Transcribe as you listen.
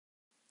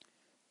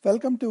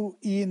Welcome to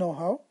EE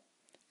Know-How.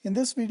 In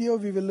this video,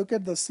 we will look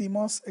at the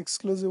CMOS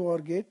exclusive OR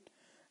gate,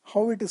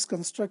 how it is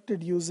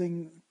constructed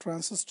using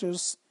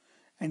transistors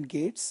and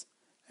gates,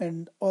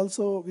 and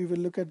also we will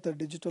look at the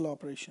digital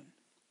operation.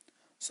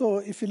 So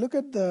if you look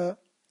at the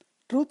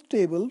truth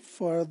table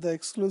for the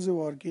exclusive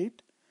OR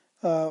gate,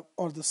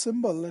 or the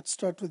symbol, let's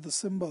start with the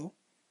symbol.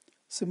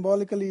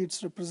 Symbolically,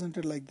 it's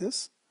represented like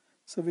this.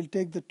 So we'll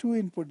take the two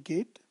input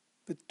gate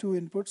with two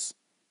inputs,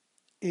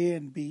 A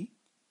and B,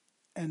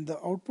 and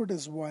the output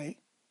is Y.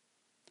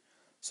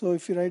 So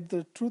if you write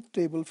the truth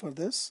table for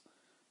this,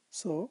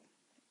 so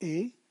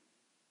A,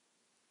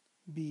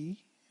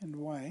 B, and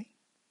Y,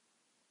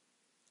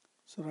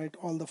 so write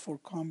all the four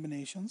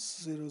combinations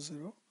 0,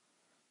 0,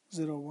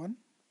 0, 1,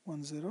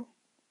 1, 0,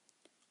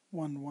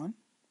 1, 1.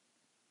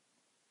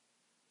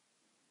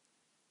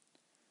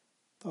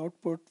 The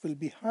output will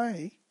be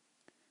high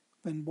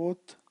when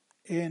both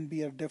A and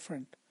B are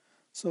different.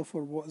 So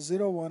for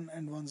 0, 1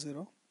 and 1,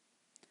 0,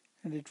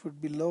 and it would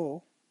be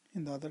low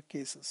in the other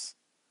cases.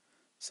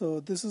 So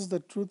this is the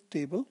truth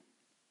table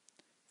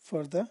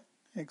for the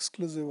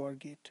exclusive OR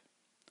gate.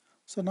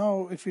 So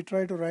now if we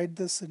try to write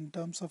this in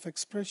terms of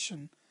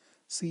expression,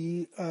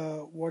 see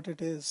what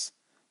it is.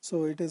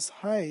 So it is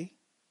high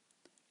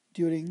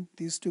during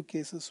these two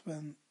cases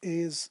when A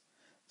is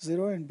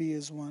 0 and B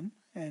is 1,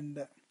 and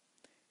A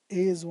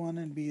is 1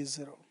 and B is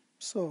 0.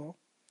 So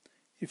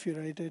if you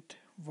write it,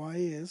 Y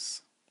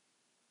is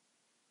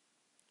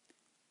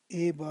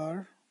A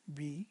bar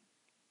B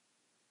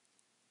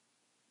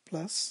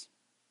plus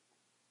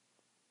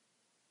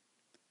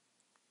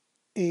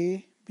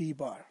A B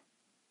bar.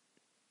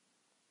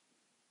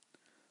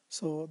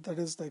 So that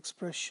is the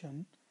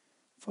expression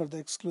for the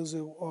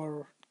exclusive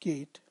OR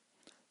gate.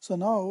 So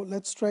now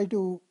let's try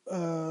to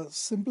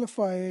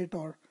simplify it,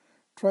 or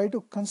try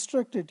to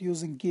construct it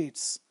using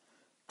gates.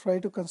 Try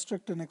to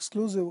construct an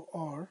exclusive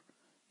OR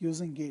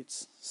using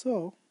gates.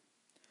 So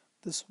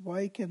this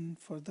Y can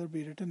further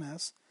be written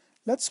as,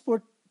 let's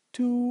put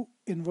two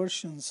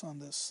inversions on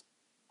this,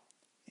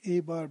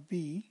 A bar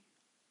B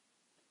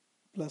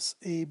plus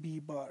A B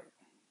bar.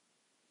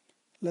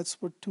 Let's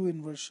put two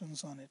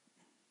inversions on it.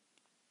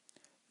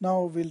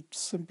 Now we'll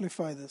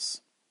simplify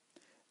this.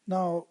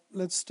 Now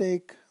let's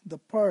take the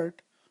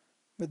part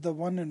with the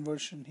one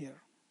inversion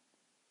here.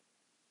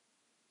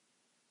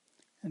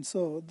 And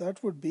so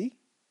that would be,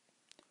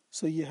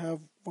 so you have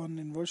one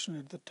inversion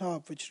at the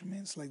top which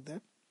remains like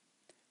that.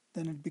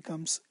 Then it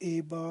becomes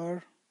A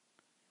bar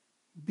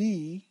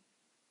B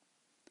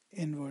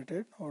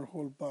inverted, or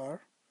whole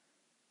bar,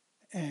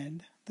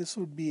 and this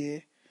would be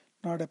a,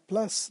 not a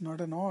plus,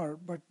 not an OR,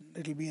 but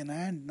it'll be an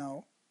AND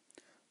now,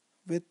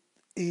 with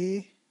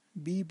A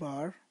B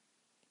bar,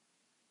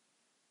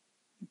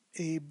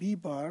 A B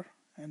bar,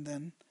 and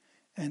then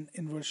an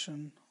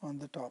inversion on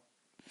the top.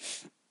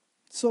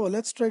 So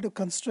let's try to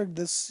construct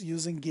this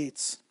using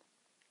gates.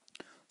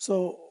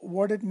 So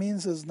what it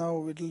means is, now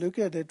we'll look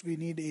at it, we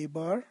need A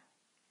bar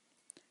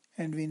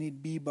and we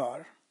need B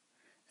bar,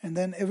 and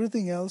then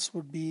everything else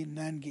would be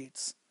NAND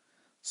gates.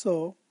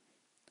 So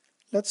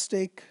let's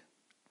take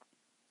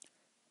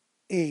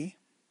A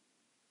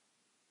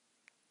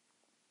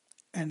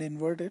and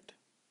invert it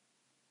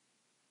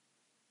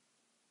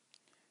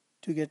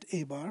to get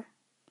A bar.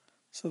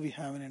 So we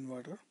have an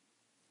inverter.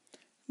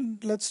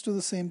 Let's do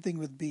the same thing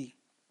with B.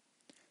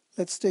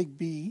 Let's take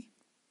B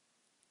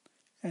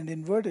and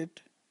invert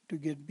it to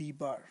get B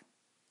bar.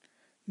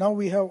 Now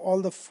we have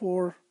all the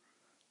four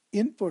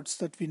inputs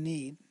that we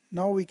need.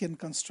 Now we can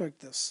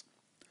construct this.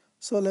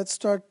 So let's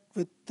start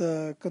with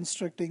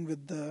constructing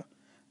with the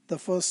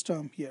first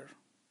term here,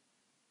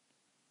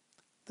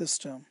 this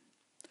term.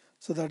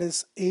 So that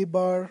is A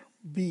bar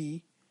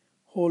B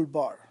whole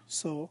bar.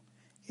 So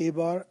A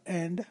bar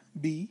and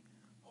B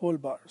whole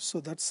bar.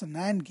 So that's a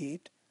NAND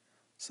gate.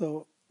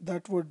 So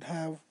that would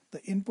have,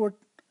 the input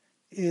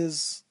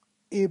is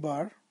A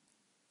bar,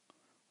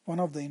 one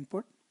of the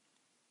input,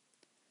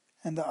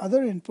 and the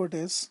other input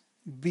is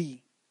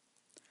B.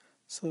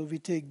 So we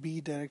take B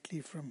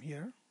directly from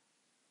here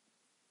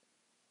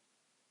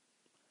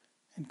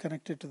and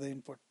connect it to the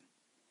input.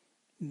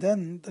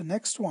 Then the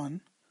next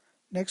one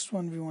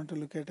we want to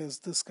look at is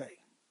this guy.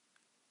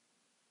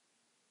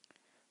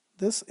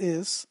 This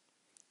is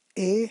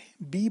A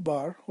B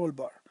bar whole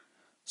bar.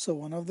 So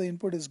one of the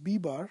input is B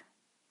bar,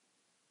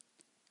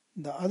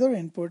 the other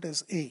input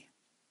is A.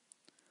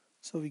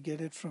 So we get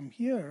it from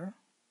here,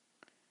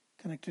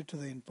 connected to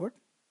the input.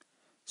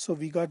 So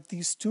we got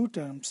these two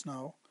terms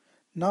now.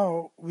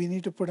 Now we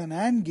need to put an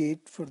AND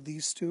gate for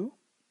these two.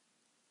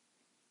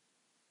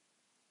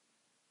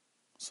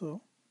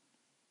 So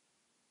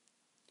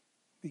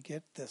we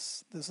get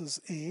this. This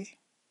is A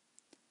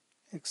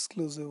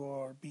exclusive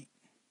OR B.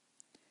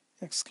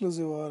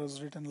 Exclusive OR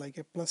is written like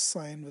a plus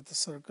sign with a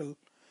circle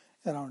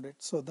around it.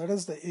 So that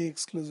is the A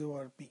exclusive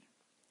OR B.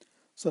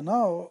 So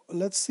now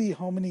let's see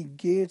how many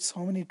gates,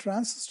 how many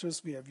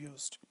transistors we have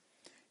used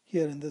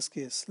here in this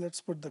case.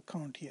 Let's put the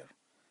count here.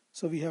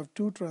 So we have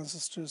two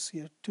transistors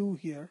here, two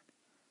here,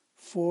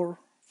 4,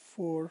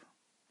 4,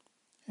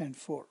 and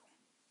 4.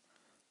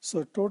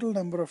 So total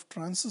number of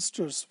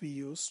transistors we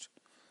used,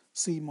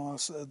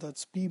 CMOS,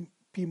 that's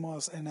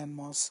PMOS and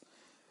NMOS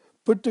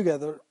put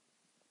together,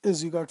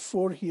 is you got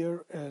 4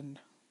 here and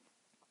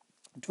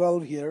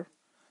 12 here.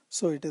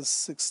 So it is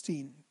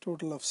 16,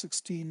 total of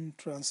 16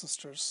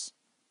 transistors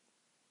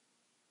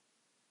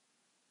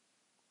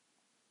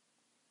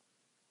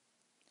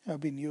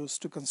have been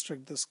used to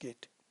construct this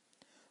gate.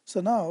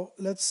 So now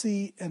let's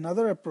see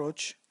another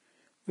approach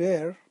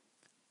where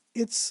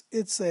it's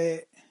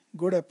a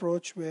good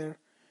approach where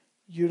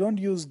you don't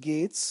use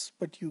gates,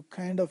 but you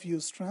kind of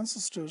use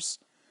transistors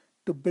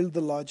to build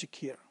the logic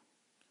here.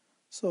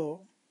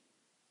 So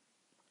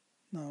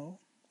now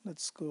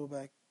let's go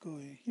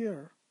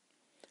here.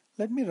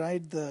 Let me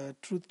write the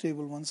truth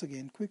table once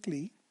again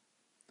quickly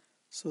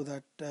so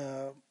that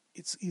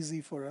it's easy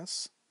for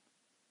us.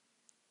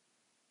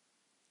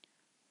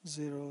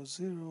 0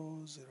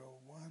 0 0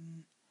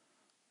 1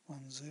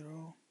 1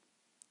 0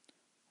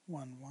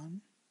 1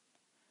 1,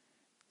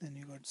 then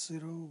you got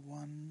 0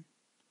 1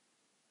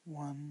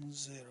 1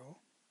 0.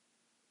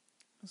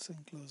 Let's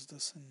enclose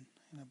this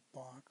in a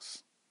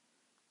box,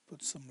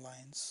 put some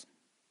lines.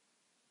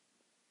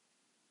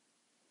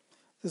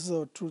 This is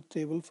our truth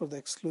table for the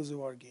exclusive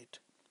OR gate.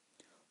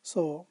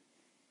 So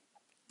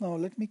now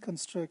let me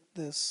construct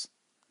this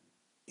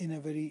in a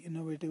very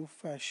innovative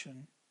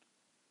fashion.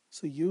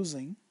 So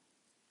using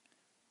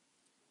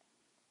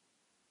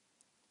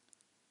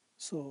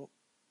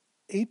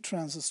 8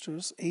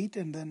 transistors, 8,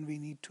 and then we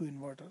need 2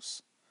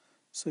 inverters.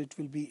 So it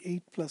will be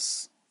 8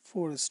 plus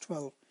 4 is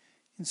 12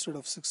 instead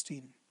of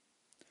 16.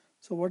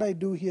 So what I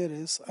do here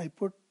is I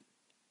put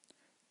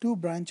 2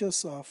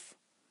 branches of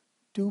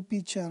 2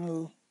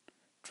 p-channel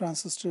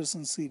transistors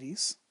in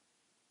series,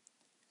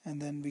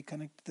 and then we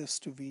connect this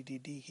to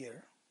VDD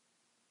here.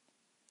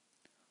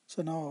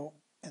 So now,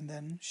 and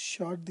then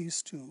short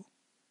these two,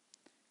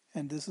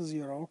 and this is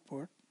your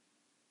output.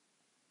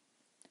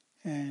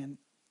 And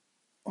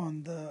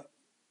on the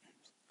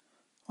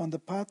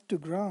path to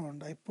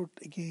ground, I put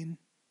again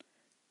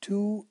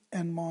 2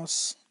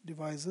 NMOS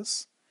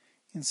devices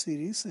in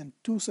series and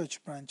 2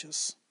 such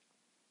branches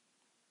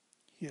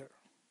here.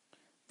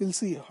 We'll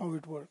see how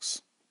it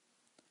works.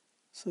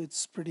 So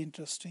it's pretty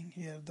interesting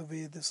here the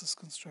way this is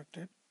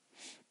constructed.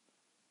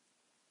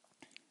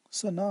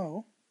 So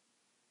now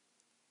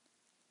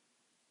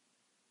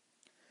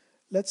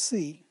let's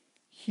see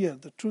here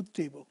the truth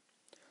table.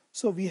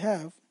 So we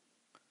have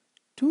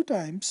 2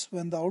 times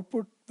when the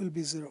output will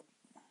be 0.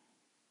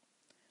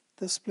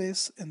 This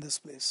place and this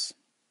place.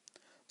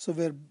 So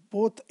where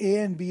both A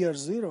and B are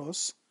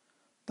zeros,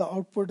 the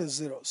output is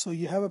 0. So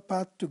you have a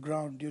path to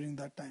ground during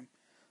that time.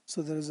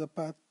 So there is a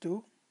path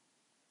to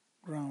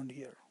ground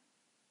here.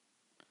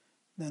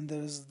 Then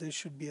there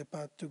should be a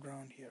path to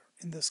ground here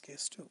in this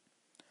case too.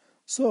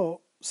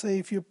 So say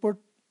if you put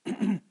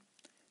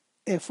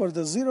for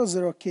the 0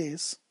 0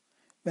 case,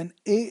 when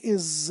A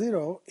is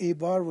 0, A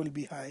bar will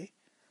be high.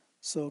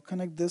 So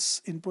connect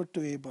this input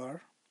to A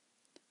bar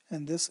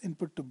and this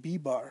input to B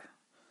bar.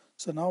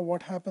 So now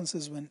what happens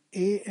is when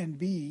A and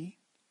B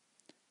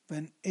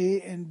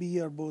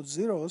are both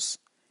zeros,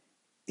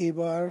 A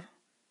bar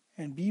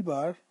and B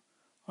bar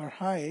are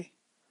high,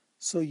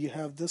 so you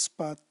have this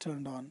path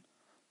turned on.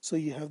 So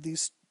you have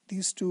these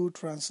 2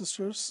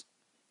 transistors,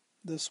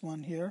 this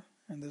one here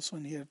and this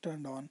one here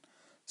turned on.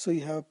 So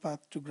you have a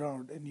path to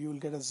ground and you will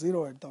get a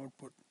 0 at the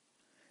output.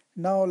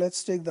 Now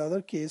let's take the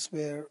other case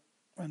where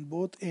when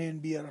both A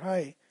and B are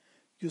high,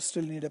 you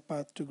still need a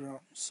path to ground.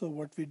 So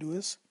what we do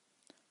is,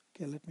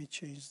 okay, let me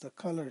change the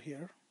color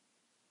here.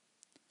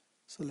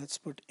 So let's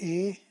put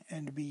A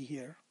and B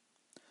here.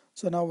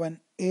 So now when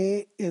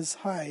A is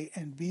high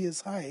and B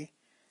is high,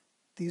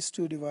 these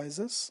 2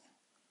 devices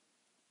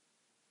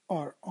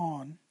are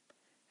on,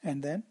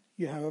 and then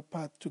you have a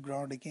path to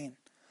ground again.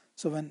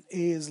 So when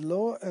A is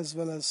low as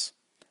well as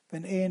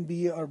when A and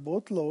B are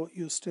both low,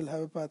 you still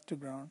have a path to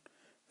ground.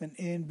 When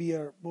A and B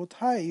are both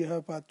high, you have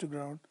a path to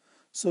ground.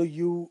 So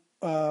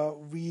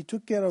we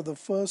took care of the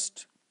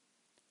first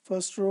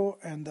row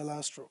and the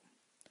last row.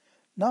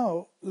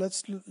 Now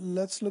let's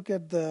look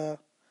at the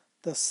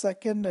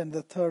second and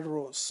the third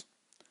rows.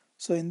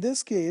 So in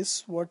this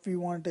case, what we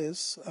want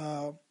is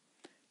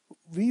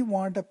we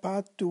want a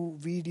path to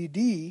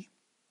VDD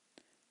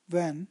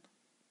when,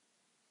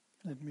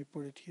 let me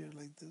put it here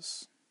like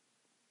this,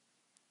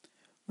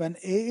 when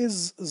A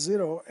is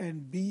 0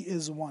 and B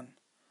is 1.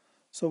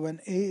 So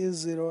when A is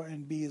 0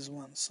 and B is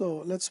 1.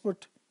 So let's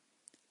put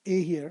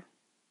A here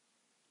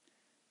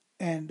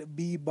and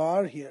B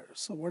bar here.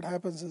 So what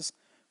happens is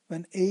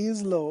when A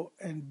is low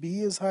and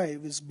B is high,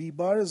 which B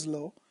bar is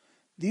low,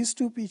 these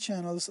 2 P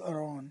channels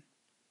are on,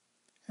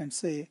 and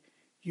say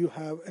you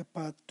have a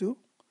path to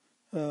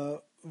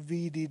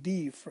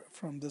VDD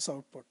from this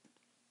output.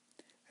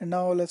 And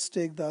now let's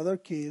take the other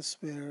case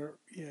where,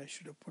 I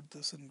should have put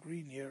this in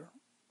green here.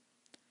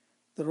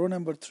 The row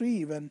number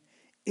 3, when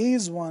A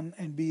is 1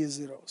 and B is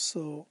 0.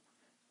 So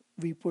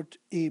we put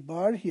A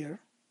bar here.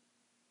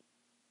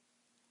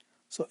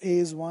 So A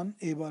is 1,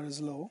 A bar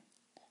is low.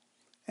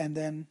 And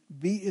then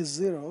B is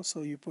 0,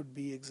 so you put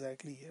B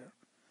exactly here.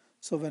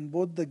 So when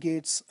both the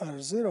gates are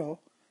 0,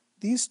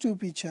 these two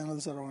P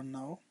channels are on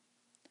now,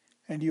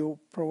 and you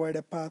provide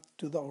a path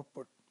to the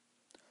output.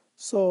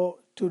 So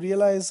to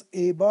realize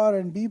A bar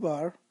and B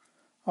bar,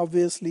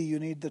 obviously you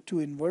need the two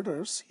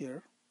inverters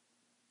here.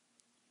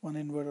 One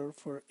inverter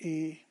for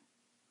A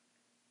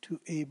to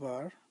A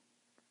bar,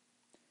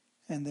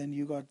 and then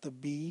you got the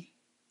B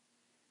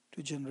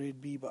to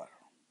generate B bar.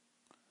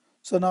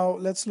 So now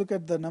let's look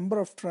at the number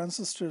of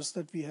transistors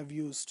that we have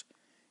used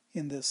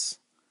in this.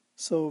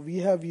 So we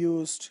have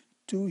used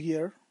 2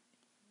 here,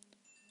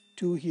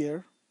 2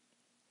 here,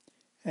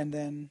 and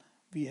then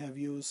we have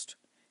used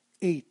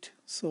 8.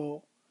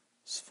 So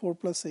 4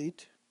 plus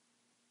 8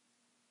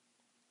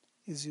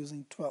 is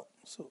using 12.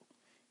 So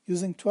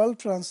using 12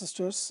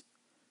 transistors,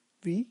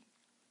 we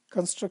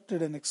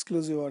constructed an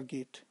exclusive OR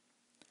gate.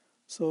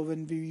 So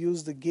when we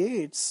use the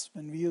gates,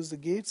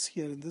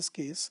 here in this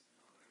case,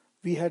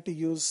 we had to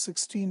use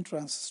 16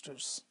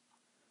 transistors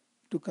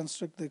to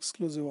construct the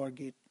exclusive OR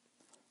gate.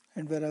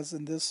 And whereas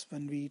in this,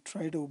 when we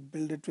try to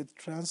build it with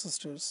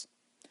transistors,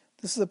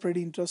 this is a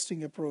pretty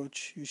interesting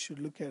approach. You should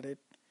look at it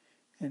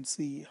and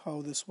see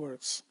how this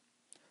works.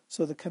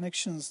 So the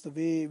connections, the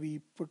way we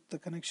put the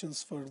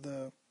connections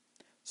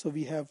so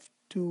we have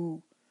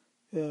two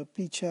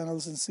P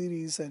channels in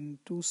series and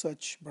two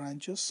such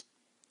branches,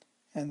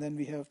 and then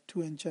we have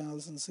two N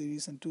channels in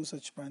series and two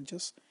such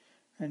branches,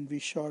 and we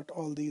short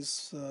all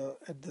these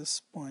at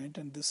this point,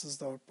 and this is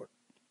the output.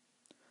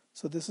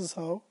 So this is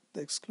how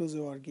the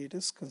exclusive OR gate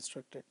is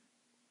constructed.